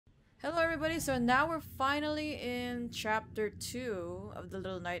Hello everybody, so now we're finally in chapter 2 of the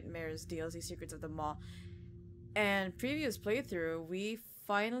Little Nightmares DLC Secrets of the Maw. And previous playthrough, we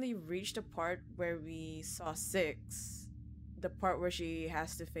finally reached a part where we saw Six. The part where she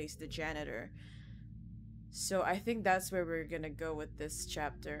has to face the janitor. So I think that's where we're gonna go with this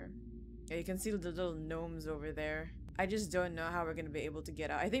chapter. Yeah, you can see the little gnomes over there. I just don't know how we're gonna be able to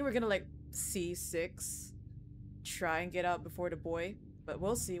get out. I think we're gonna like see Six try and get out before the boy. But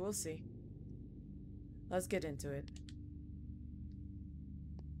we'll see, we'll see. Let's get into it.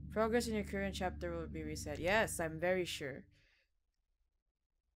 Progress in your current chapter will be reset. Yes, I'm very sure.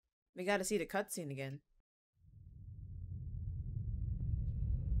 We gotta see the cutscene again.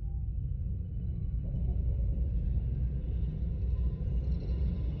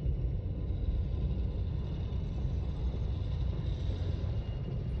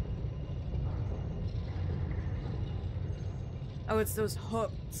 Oh, it's those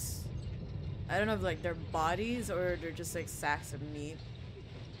hooks. I don't know if like they're bodies or they're just like sacks of meat.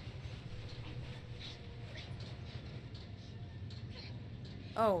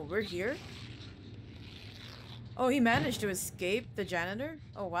 Oh, we're here? Oh, he managed to escape the janitor?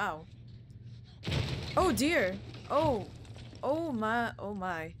 Oh, wow. Oh, dear. Oh. Oh, my. Oh,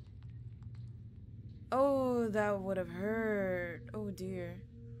 my. Oh, that would have hurt. Oh, dear.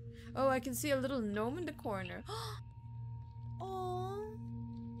 Oh, I can see a little gnome in the corner. Oh,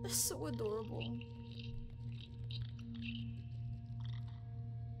 that's so adorable.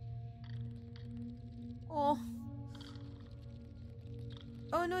 Oh.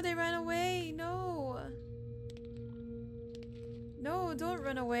 Oh no, they ran away. No. No, don't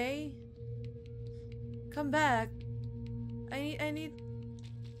run away. Come back. I need...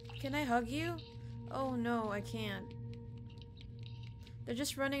 Can I hug you? Oh no, I can't. They're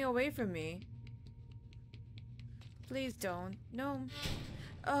just running away from me. Please don't. No.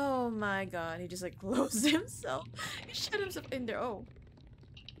 Oh my god, he just like closed himself. He shut himself in there. Oh.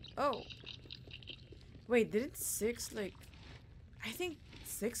 Oh. Wait, didn't Six like... I think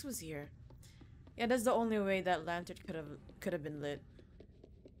Six was here. Yeah, that's the only way that lantern could have been lit.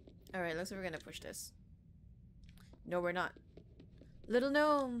 Alright, looks like we're gonna push this. No, we're not. Little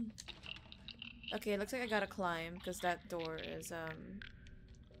gnome! Okay, looks like I gotta climb, because that door is,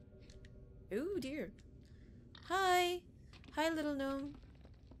 Ooh, dear. Hi! Hi, little gnome.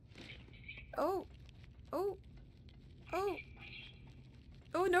 Oh! Oh! Oh!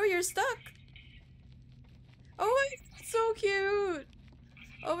 Oh no, you're stuck! Oh my, so cute!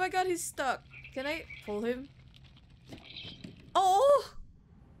 Oh my god, he's stuck. Can I pull him? Oh!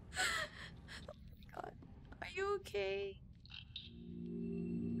 Oh my god. Are you okay?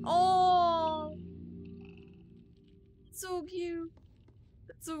 Oh! So cute.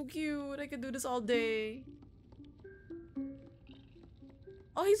 That's so cute. I can do this all day.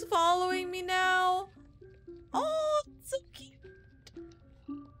 Oh, he's following me now. Oh, so cute.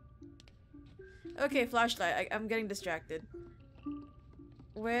 Okay, flashlight. I'm getting distracted.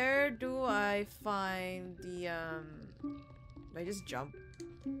 Where do I find the, Do I just jump?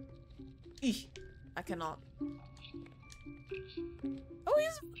 Eesh. I cannot. Oh,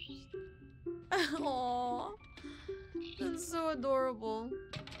 he's... Aww. That's so adorable.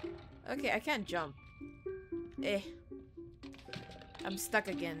 Okay, I can't jump. Eh. I'm stuck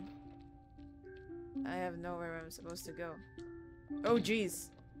again. I have nowhere I'm supposed to go. Oh, jeez.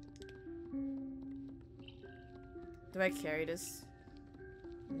 Do I carry this?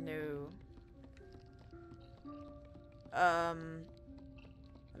 No.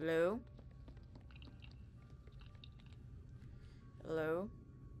 Hello? Hello?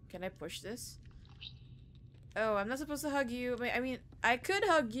 Can I push this? Oh, I'm not supposed to hug you. I mean, I could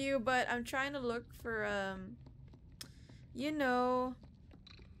hug you, but I'm trying to look for, you know,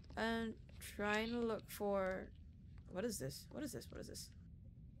 I'm trying to look for... What is this? What is this? What is this?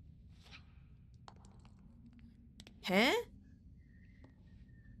 Huh?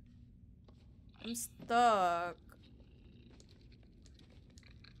 I'm stuck.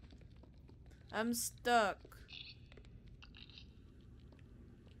 I'm stuck.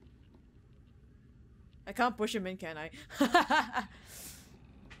 I can't push him in, can I?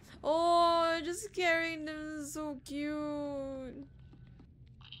 Oh, just carrying them is so cute.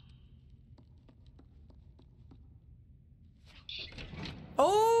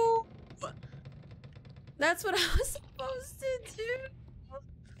 Oh! That's what I was supposed to do.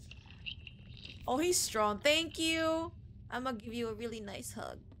 Oh, he's strong. Thank you. I'm gonna give you a really nice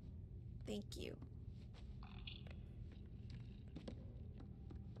hug. Thank you.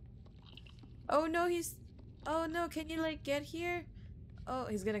 Oh no, he's... Oh no, can you like get here? Oh,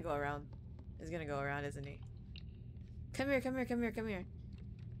 he's gonna go around. He's gonna go around, isn't he? Come here, come here, come here, come here.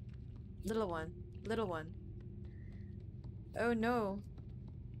 Little one. Little one. Oh no.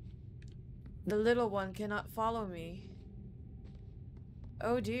 The little one cannot follow me.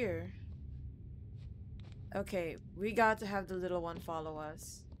 Oh dear. Okay, we got to have the little one follow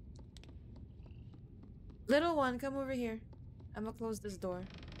us. Little one, come over here. I'm gonna close this door.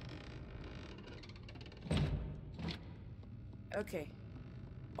 Okay.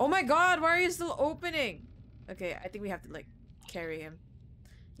 Oh my god, why are you still opening? Okay, I think we have to like carry him.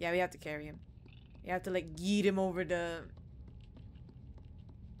 Yeah, we have to carry him. We have to like yeet him over the...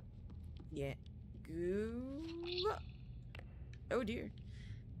 Yeah. Goo. Oh dear.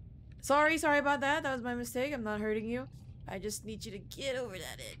 Sorry about that. That was my mistake. I'm not hurting you. I just need you to get over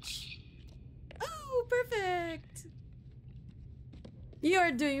that edge. Oh, perfect. You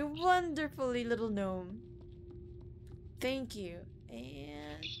are doing wonderfully, little gnome. Thank you.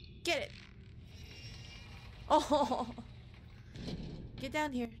 And get it. Oh. Get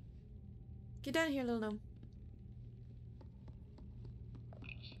down here. Get down here, little gnome.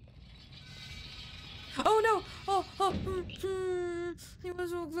 Oh no! You were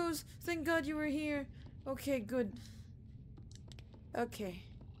so close. Thank God you were here. Okay, good. Okay.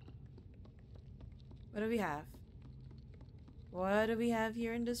 What do we have? What do we have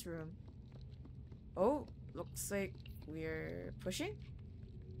here in this room? Oh, looks like we're pushing.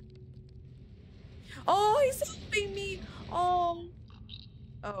 Oh, he's helping me. Oh.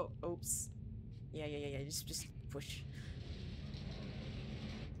 Oh, oops. Yeah. Just push.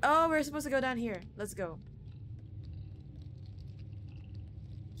 Oh, we're supposed to go down here. Let's go.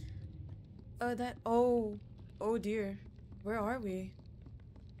 Oh dear. Where are we?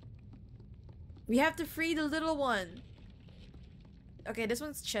 We have to free the little one. Okay, this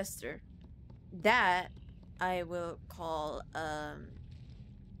one's Chester. That I will call,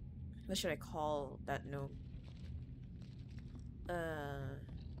 what should I call that gnome?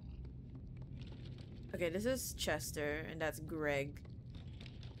 Okay, this is Chester, and that's Greg.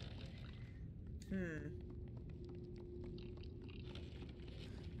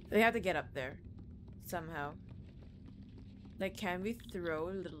 We have to get up there. Somehow. Like, can we throw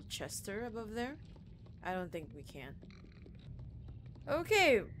little Chester above there? I don't think we can.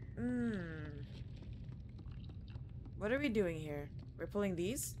 Okay. What are we doing here? We're pulling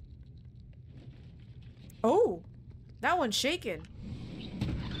these? Oh! That one's shaken.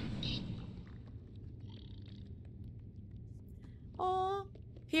 Oh.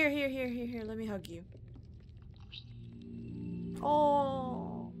 Here. Let me hug you.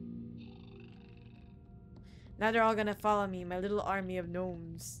 Oh. Now they're all gonna follow me, my little army of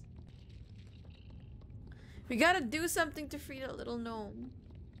gnomes. We gotta do something to free the little gnome.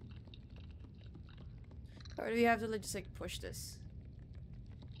 Or do we have to like, just like push this?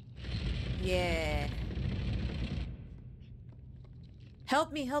 Yeah.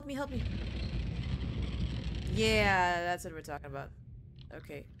 Help me. Yeah, that's what we're talking about.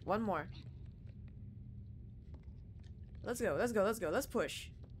 Okay, one more. Let's go. Let's push.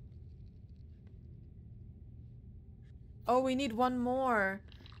 Oh, we need one more.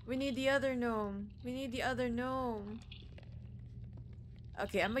 We need the other gnome.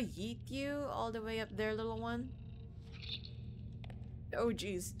 Okay, I'm gonna yeet you all the way up there, little one. Oh,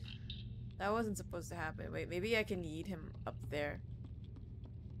 jeez. That wasn't supposed to happen. Wait, maybe I can yeet him up there.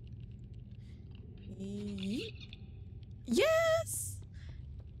 Yeet. Yes!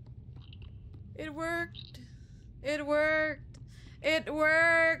 It worked.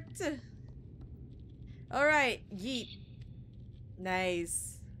 Alright, yeet.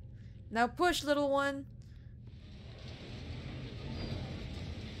 Nice. Now push, little one.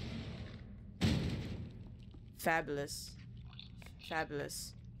 Fabulous.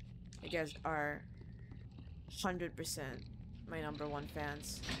 You guys are 100% my #1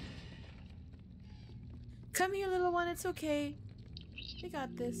 fans. Come here, little one. It's okay. We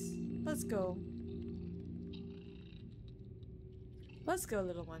got this. Let's go. Let's go,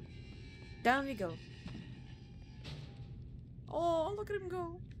 little one. Down we go. Oh, look at him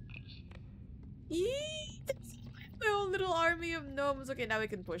go. Yee! My whole little army of gnomes. Okay, now we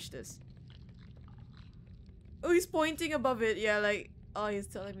can push this. Oh, he's pointing above it. Yeah, like, oh, he's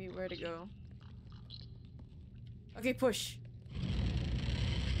telling me where to go. Okay, push.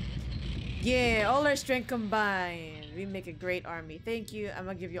 Yeah, all our strength combined. We make a great army. Thank you. I'm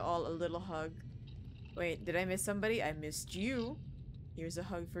gonna give you all a little hug. Wait, did I miss somebody? I missed you. Here's a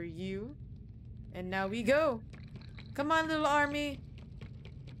hug for you. And now we go. Come on, little army.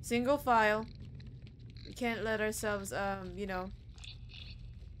 Single file. We can't let ourselves, you know.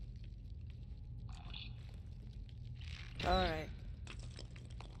 Alright.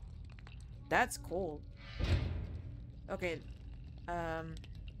 That's cool. Okay.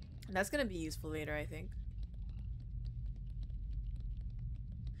 That's gonna be useful later, I think.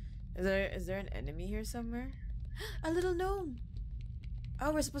 Is there an enemy here somewhere? A little gnome!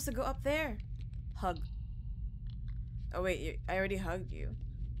 Oh, we're supposed to go up there. Hug. Oh wait, I already hugged you.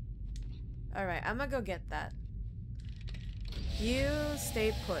 Alright, I'm gonna go get that. You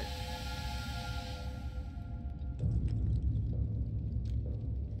stay put.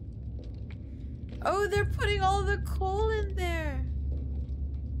 Oh, they're putting all the coal in there.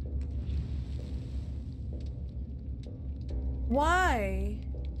 Why?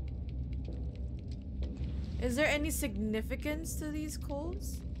 Is there any significance to these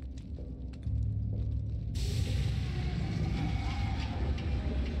coals?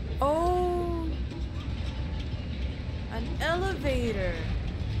 Oh, an elevator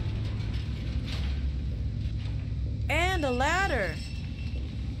and a ladder.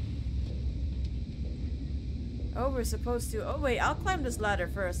 Oh, we're supposed to. Oh wait, I'll climb this ladder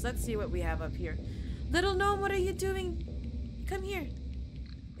first. Let's see what we have up here. Little gnome, what are you doing? Come here.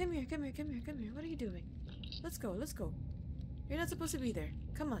 Come here, come here, come here, come here. What are you doing? Let's go, let's go. You're not supposed to be there.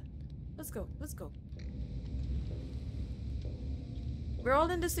 Come on. Let's go, let's go. We're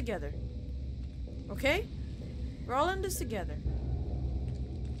all in this together. Okay? We're all in this together.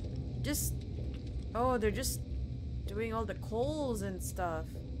 Just... Oh, they're just doing all the coals and stuff.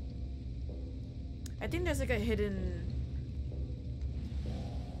 I think there's like a hidden...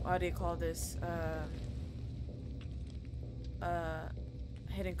 What do you call this?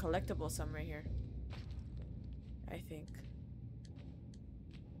 Hidden collectible somewhere here. I think.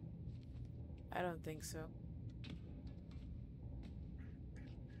 I don't think so.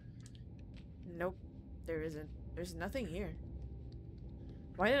 Nope, there isn't. There's nothing here.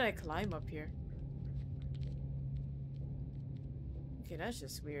 Why did I climb up here? Okay, that's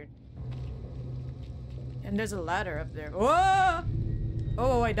just weird. And there's a ladder up there. Whoa!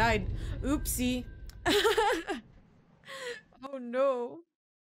 Oh, I died. Oopsie. Oh no.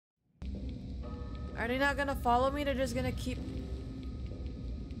 Are they not gonna follow me? They're just gonna keep...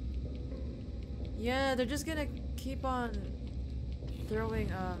 Yeah, they're just gonna keep on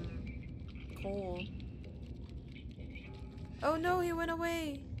throwing, coal. Oh no, he went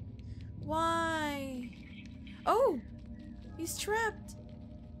away. Why? Oh! He's trapped.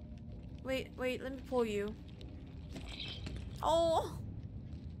 Wait, wait, let me pull you. Oh!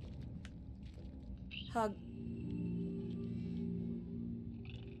 Hug.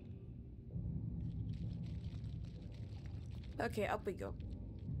 Okay, up we go.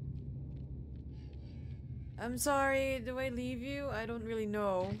 I'm sorry, do I leave you? I don't really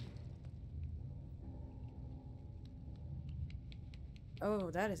know.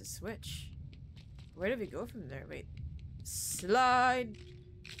 Oh, that is a switch. Where did we go from there? Wait. Slide!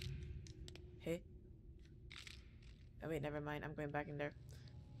 Hey. Oh wait, never mind. I'm going back in there.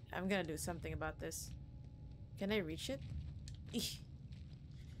 I'm gonna do something about this. Can I reach it? Eesh.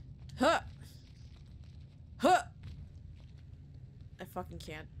 Huh! Huh! I fucking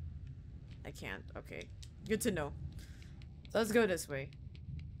can't. I can't. Okay. Good to know. So let's go this way.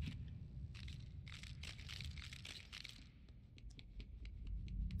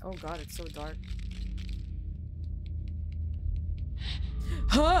 Oh god, it's so dark.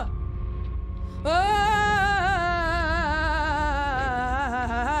 Huh! Ah!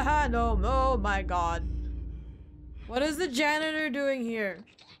 No, oh my god. What is the janitor doing here?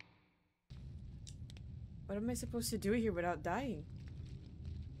 What am I supposed to do here without dying?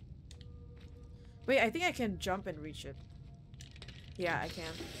 Wait, I think I can jump and reach it. Yeah, I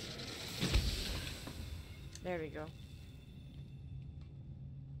can. There we go.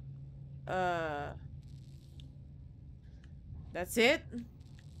 That's it?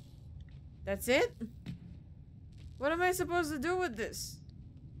 That's it? What am I supposed to do with this?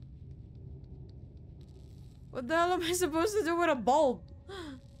 What the hell am I supposed to do with a bulb?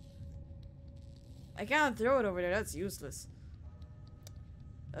 I can't throw it over there, that's useless.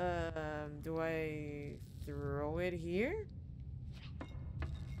 Do I throw it here?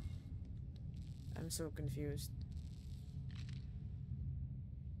 I'm so confused.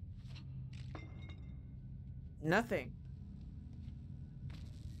 Nothing.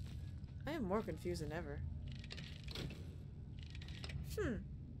 I am more confused than ever.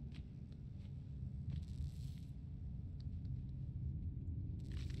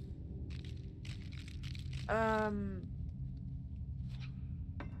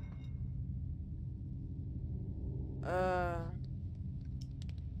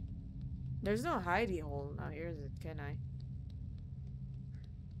 There's no hidey hole now, here is it, can I?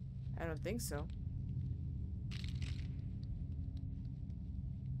 I don't think so.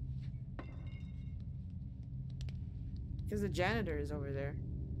 Because the janitor is over there.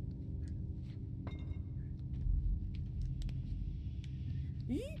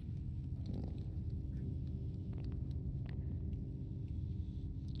 Eek.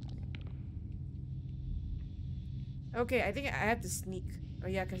 Okay, I think I have to sneak. Oh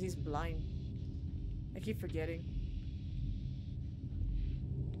yeah, because he's blind. I keep forgetting.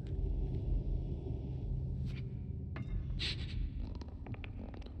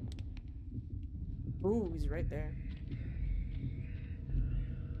 Ooh, he's right there.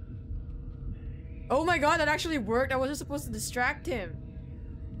 Oh my god, that actually worked. I wasn't supposed to distract him.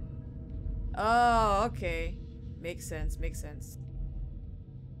 Oh, okay. Makes sense, makes sense.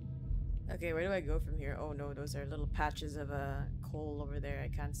 Okay, where do I go from here? Oh no, those are little patches of coal over there. I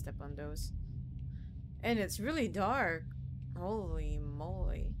can't step on those. And it's really dark. Holy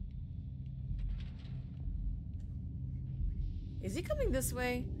moly. Is he coming this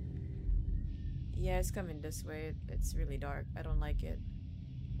way? Yeah, it's coming this way. It's really dark. I don't like it.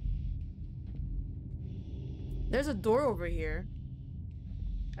 There's a door over here.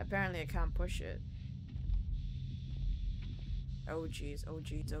 Apparently I can't push it. Oh jeez, oh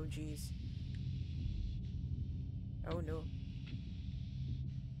jeez, oh jeez. Oh no.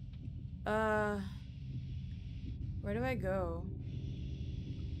 Where do I go?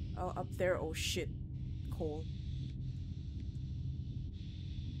 Oh, up there. Oh shit. Coal.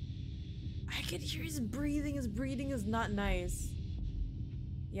 I can hear his breathing. His breathing is not nice.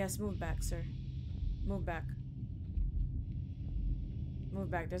 Yes, move back, sir. Move back. Move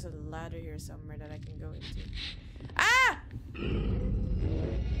back. There's a ladder here somewhere that I can go into. Ah!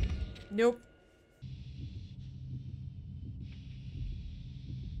 Nope.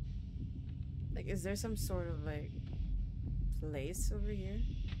 Like, is there some sort of, like, place over here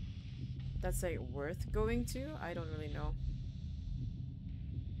that's, like, worth going to? I don't really know.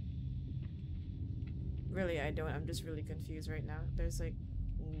 Really, I don't. I'm just really confused right now. There's, like,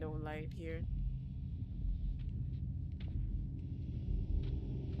 no light here.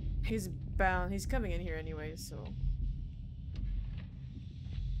 He's bound. He's coming in here anyway, so...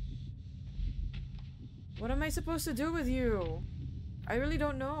 What am I supposed to do with you? I really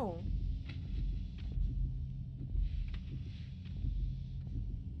don't know.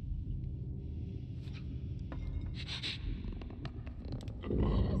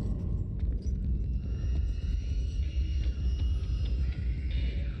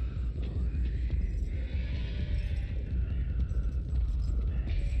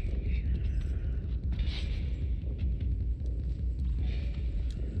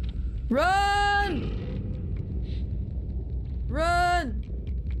 Run! Run!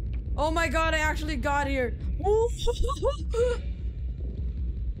 Oh my god, I actually got here. Woo!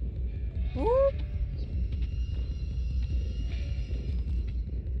 Woo!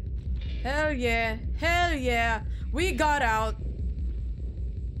 Hell yeah. Hell yeah. We got out.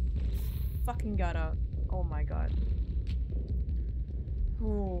 Fucking got out. Oh my god.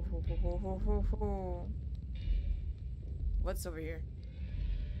 Ooh, hoo, hoo, hoo, hoo, hoo, hoo. What's over here?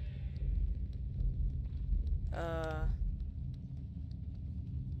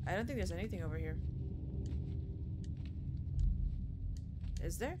 I don't think there's anything over here.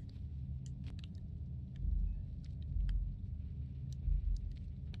 Is there?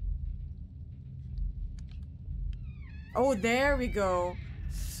 Oh, there we go.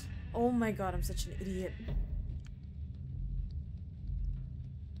 Oh my god, I'm such an idiot.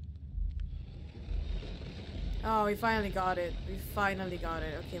 Oh, we finally got it. We finally got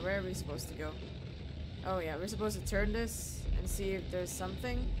it. Okay, where are we supposed to go? Oh yeah, we're supposed to turn this and see if there's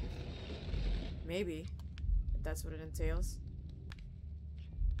something. Maybe. If that's what it entails.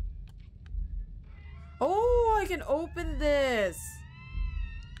 Oh, I can open this!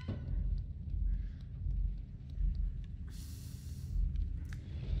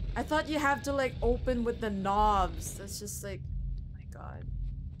 I thought you have to like open with the knobs. That's just like... Oh my god.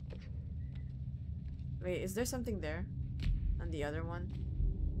 Wait, is there something there? On the other one?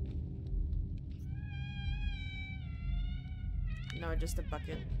 No, just a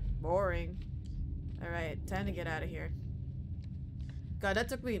bucket. Boring. Alright, time to get out of here. God, that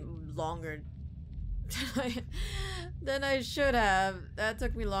took me longer than I should have. That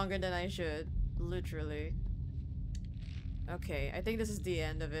took me longer than I should. Literally. Okay, I think this is the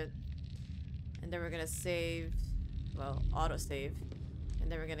end of it. And then we're gonna save. Well, auto-save.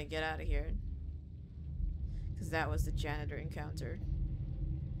 And then we're gonna get out of here. Because that was the janitor encounter.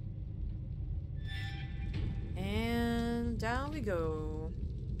 And down we go.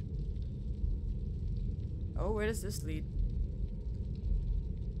 Oh, where does this lead?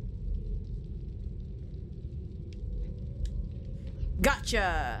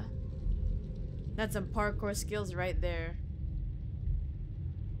 Gotcha! That's some parkour skills right there.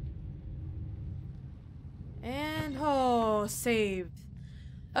 And oh, saved.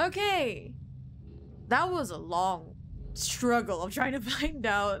 Okay. That was a long struggle of trying to find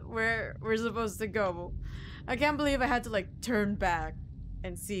out where we're supposed to go. I can't believe I had to like turn back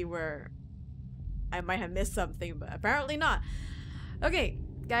and see where I might have missed something, but apparently not. Okay,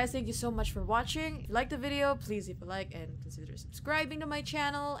 guys, thank you so much for watching. If you liked the video, please leave a like and consider subscribing to my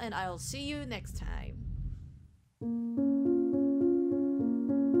channel, and I'll see you next time.